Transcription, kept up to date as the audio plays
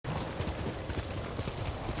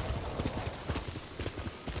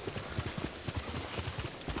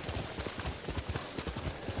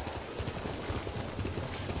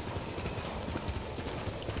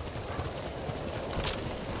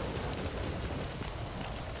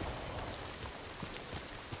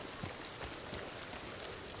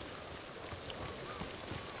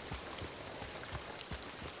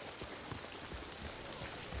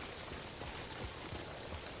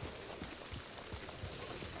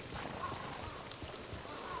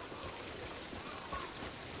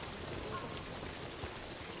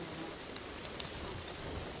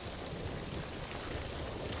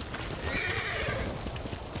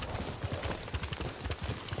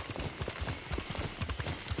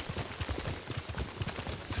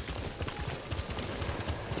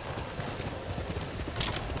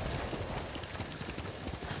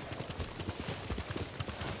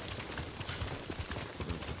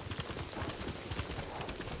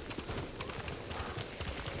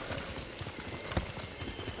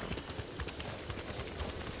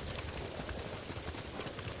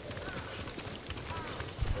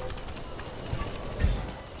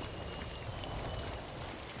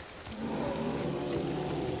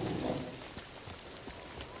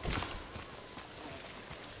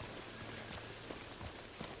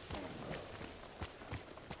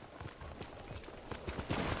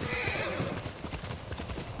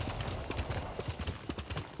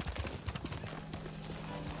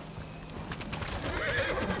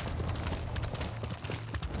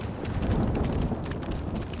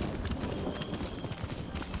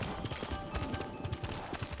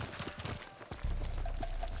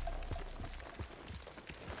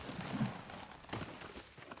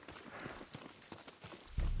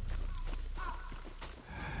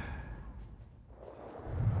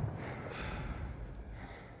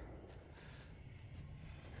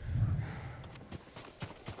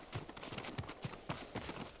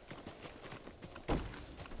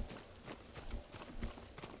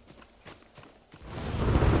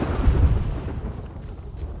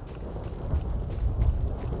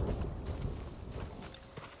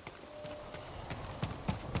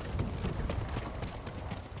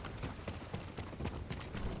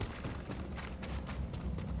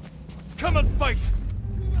Come and fight!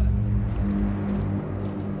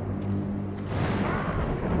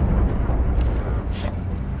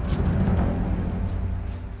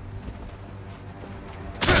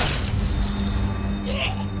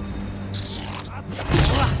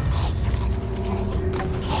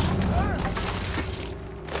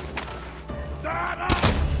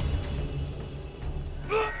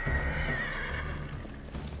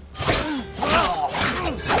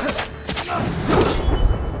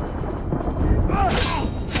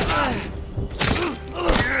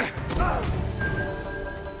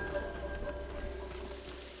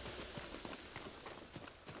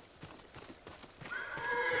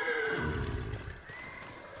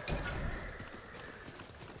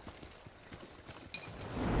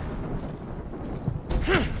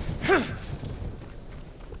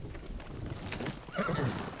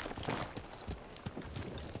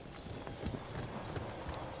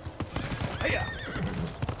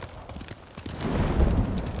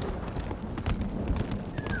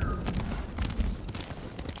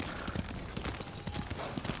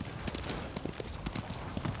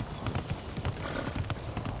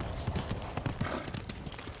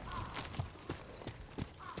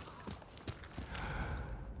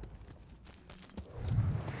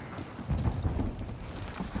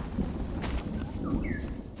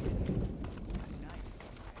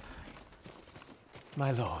 My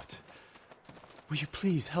lord, will you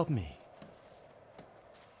please help me?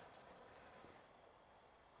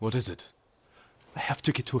 What is it? I have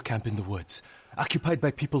to get to a camp in the woods, occupied by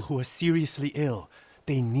people who are seriously ill.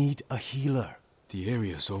 They need a healer. The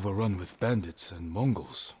area's overrun with bandits and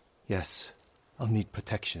Mongols. Yes, I'll need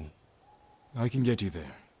protection. I can get you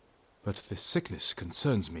there. But this sickness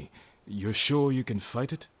concerns me. You're sure you can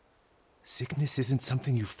fight it? Sickness isn't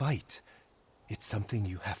something you fight. It's something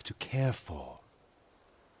you have to care for.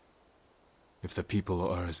 If the people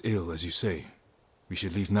are as ill as you say, we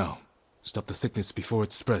should leave now. Stop the sickness before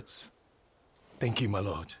it spreads. Thank you, my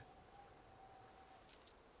lord.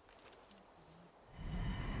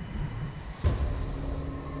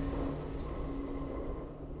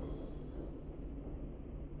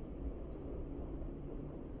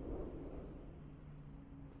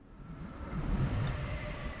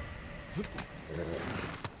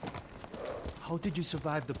 How did you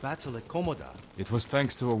survive the battle at Komoda? It was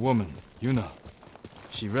thanks to a woman, Yuna.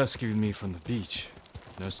 She rescued me from the beach,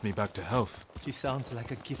 nursed me back to health. She sounds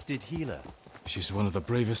like a gifted healer. She's one of the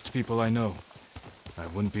bravest people I know. I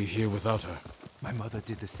wouldn't be here without her. My mother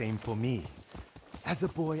did the same for me. As a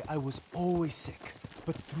boy, I was always sick,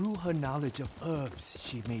 but through her knowledge of herbs,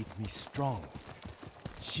 she made me strong.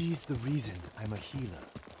 She's the reason I'm a healer.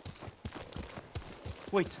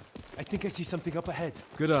 Wait, I think I see something up ahead.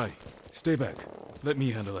 Good eye. Stay back. Let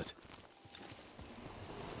me handle it.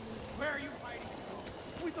 Where are you hiding?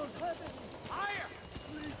 We don't have any. Higher!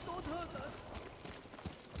 Please don't hurt us.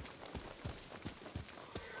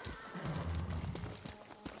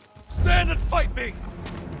 Stand and fight me!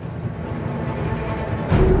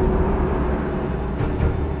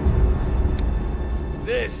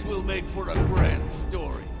 This will make for a grand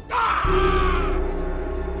story.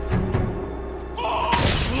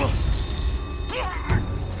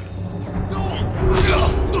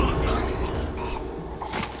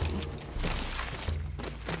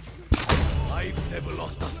 I've never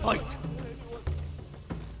lost a fight.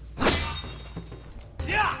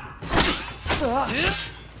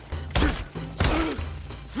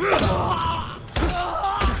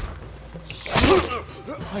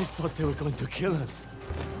 I thought they were going to kill us.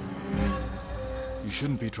 You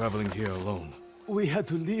shouldn't be traveling here alone. We had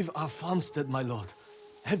to leave our farmstead, my lord.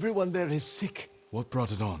 Everyone there is sick. What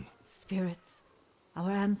brought it on? Spirits.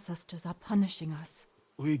 Our ancestors are punishing us.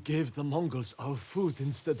 We gave the Mongols our food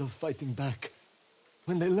instead of fighting back.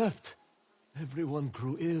 When they left, everyone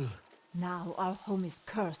grew ill. Now our home is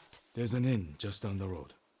cursed. There's an inn just down the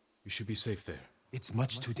road. You should be safe there. It's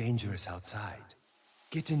much too dangerous outside.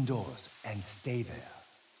 Get indoors and stay there.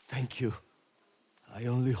 Thank you. I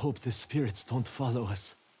only hope the spirits don't follow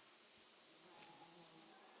us.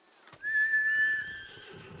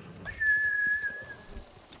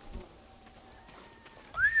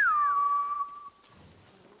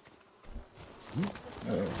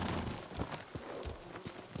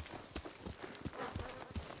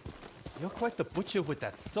 You're quite the butcher with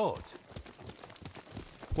that sword.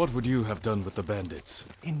 What would you have done with the bandits?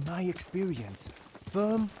 In my experience,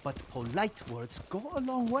 firm but polite words go a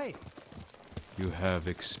long way. You have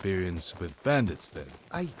experience with bandits, then?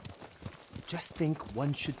 I just think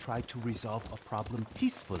one should try to resolve a problem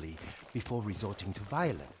peacefully before resorting to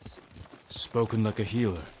violence. Spoken like a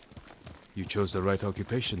healer. You chose the right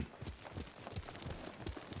occupation.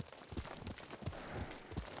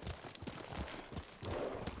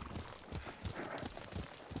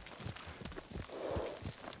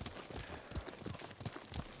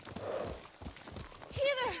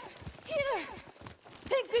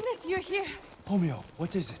 you're here. Homeo,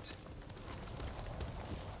 what is it?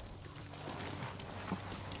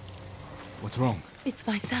 What's wrong? It's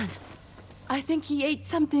my son. I think he ate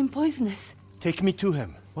something poisonous. Take me to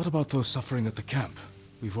him. What about those suffering at the camp?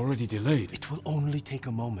 We've already delayed. It will only take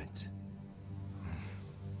a moment.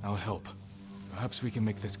 I'll help. Perhaps we can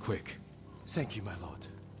make this quick. Thank you, my lord.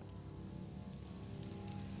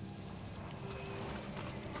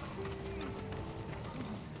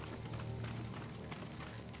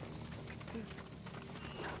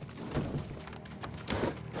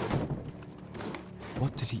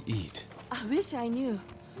 What did he eat? I wish I knew.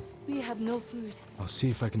 We have no food. I'll see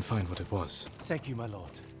if I can find what it was. Thank you, my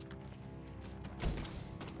lord.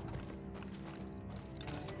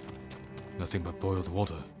 Nothing but boiled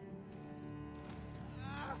water.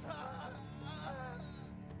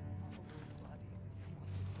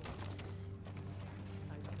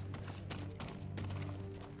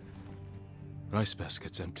 Rice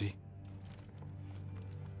basket's empty.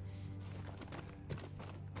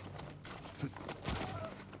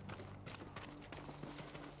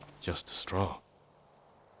 Just straw.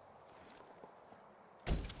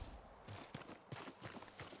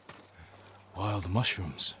 Wild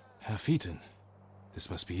mushrooms, half eaten. This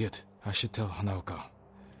must be it. I should tell Hanaoka.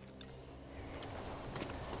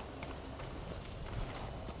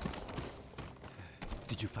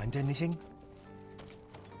 Did you find anything?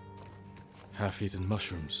 Half-eaten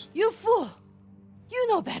mushrooms. You fool! You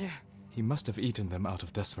know better. He must have eaten them out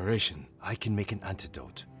of desperation. I can make an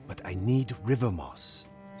antidote, but I need river moss.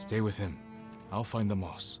 Stay with him. I'll find the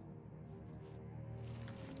moss.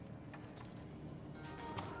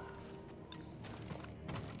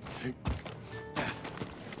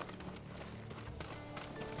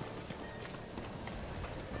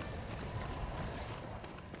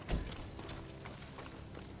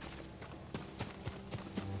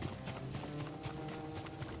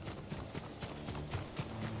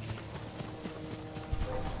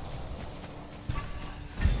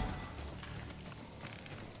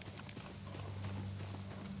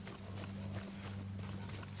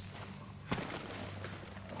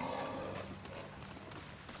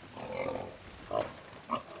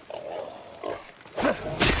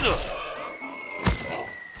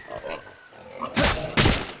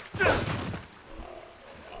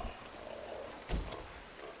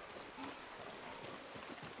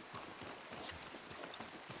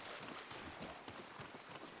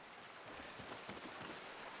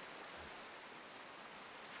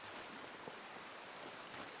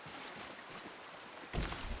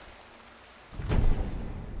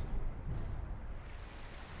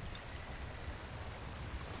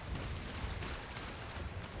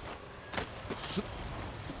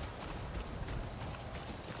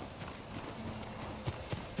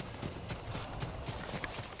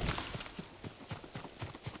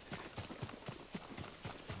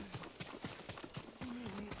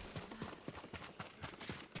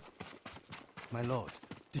 My lord,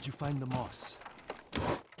 did you find the moss?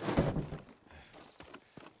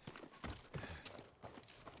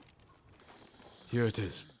 Here it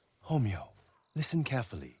is. Homeo, listen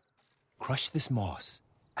carefully. Crush this moss,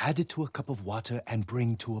 add it to a cup of water and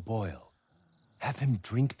bring to a boil. Have him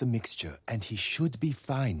drink the mixture and he should be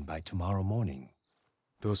fine by tomorrow morning.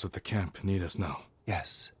 Those at the camp need us now.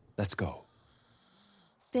 Yes, let's go.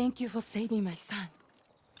 Thank you for saving my son.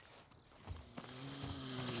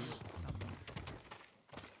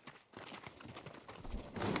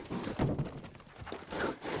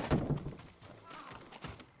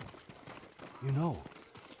 You know,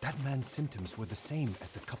 that man's symptoms were the same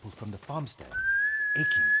as the couple from the farmstead.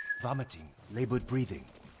 Aching, vomiting, labored breathing.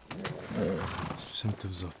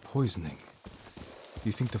 Symptoms of poisoning. Do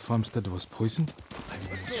you think the farmstead was poisoned? I'm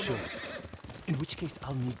sure of it. In which case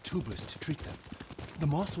I'll need tubers to treat them. The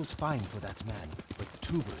moss was fine for that man, but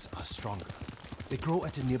tubers are stronger. They grow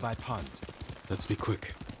at a nearby pond. Let's be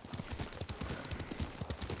quick.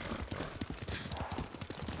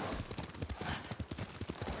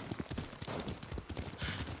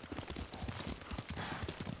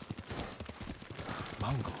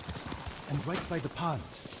 Mongols. And right by the pond.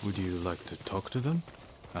 Would you like to talk to them?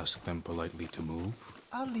 Ask them politely to move?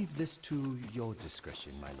 I'll leave this to your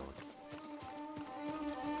discretion, my lord.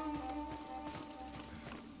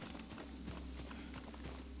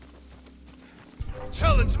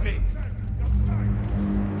 Challenge me!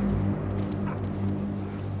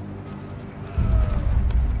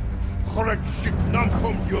 Korek shik nam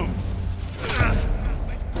kom yum!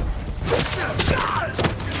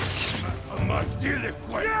 Amadile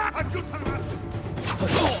kway! Ajutana!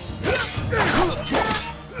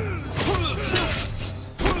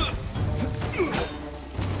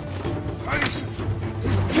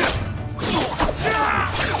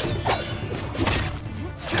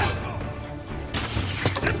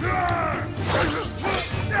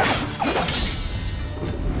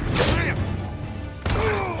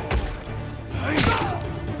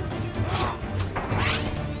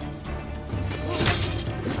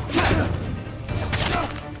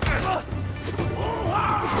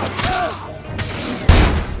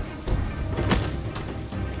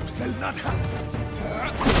 shall not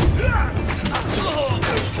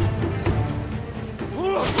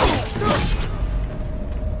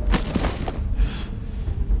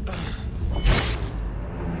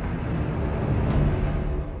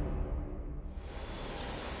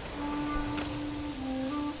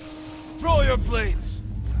Throw your blades!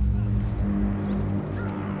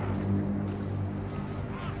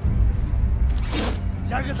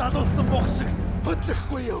 Яг л алуулсан бох шиг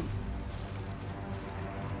хөдлөхгүй юм.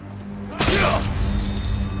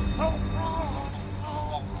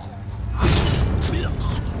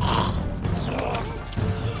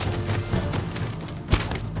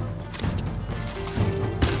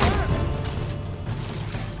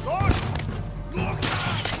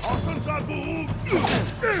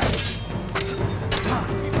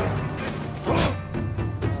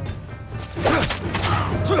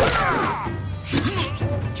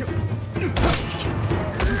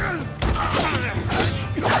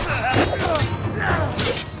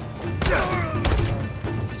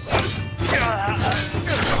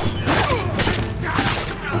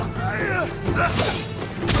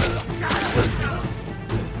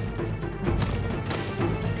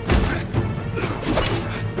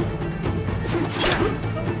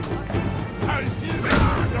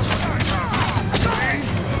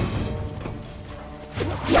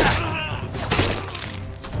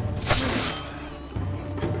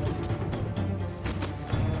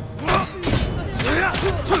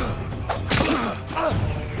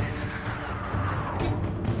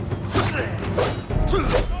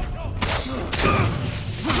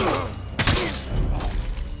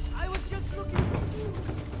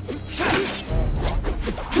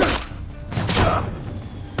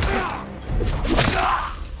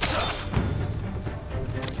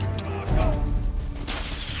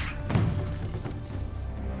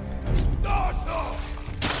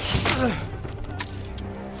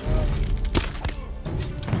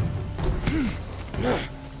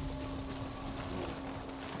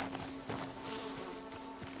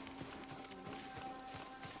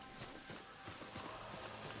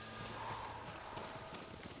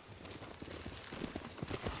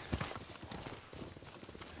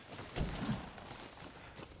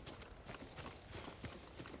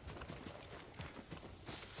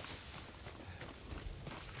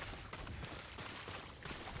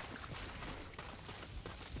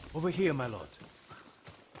 Over here, my lord.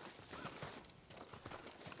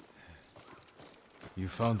 You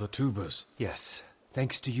found the tubers. Yes.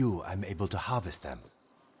 Thanks to you, I'm able to harvest them.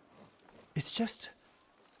 It's just...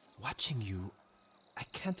 watching you, I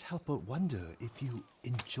can't help but wonder if you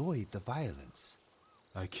enjoy the violence.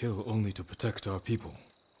 I kill only to protect our people.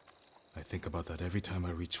 I think about that every time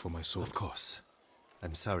I reach for my sword. Of course.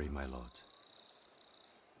 I'm sorry, my lord.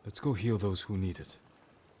 Let's go heal those who need it.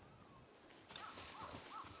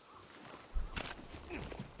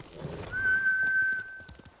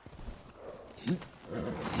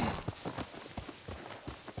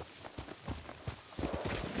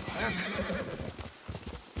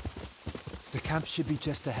 The camp should be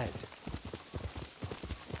just ahead.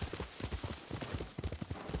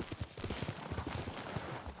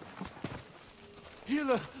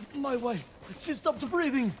 Healer, my wife, she stopped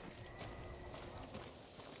breathing.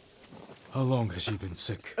 How long has she been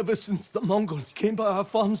sick? Ever since the Mongols came by our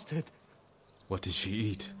farmstead. What did she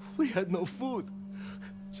eat? We had no food.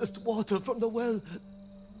 Just water from the well.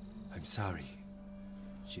 I'm sorry.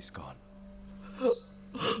 She's gone.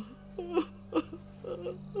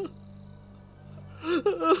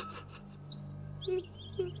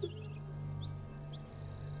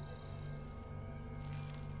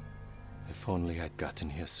 If only I'd gotten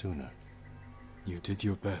here sooner. You did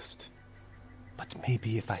your best. But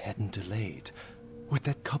maybe if I hadn't delayed, with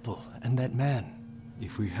that couple and that man.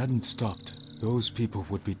 If we hadn't stopped, those people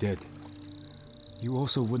would be dead. You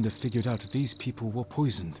also wouldn't have figured out these people were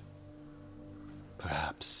poisoned.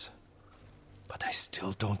 Perhaps. But I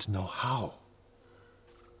still don't know how.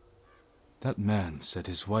 That man said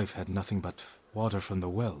his wife had nothing but water from the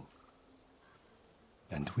well.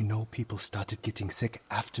 And we know people started getting sick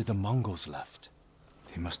after the Mongols left.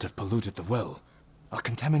 They must have polluted the well. A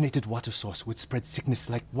contaminated water source would spread sickness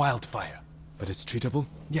like wildfire. But it's treatable?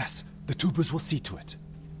 Yes, the tubers will see to it.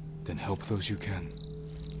 Then help those you can.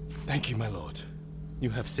 Thank you, my lord. You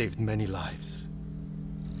have saved many lives.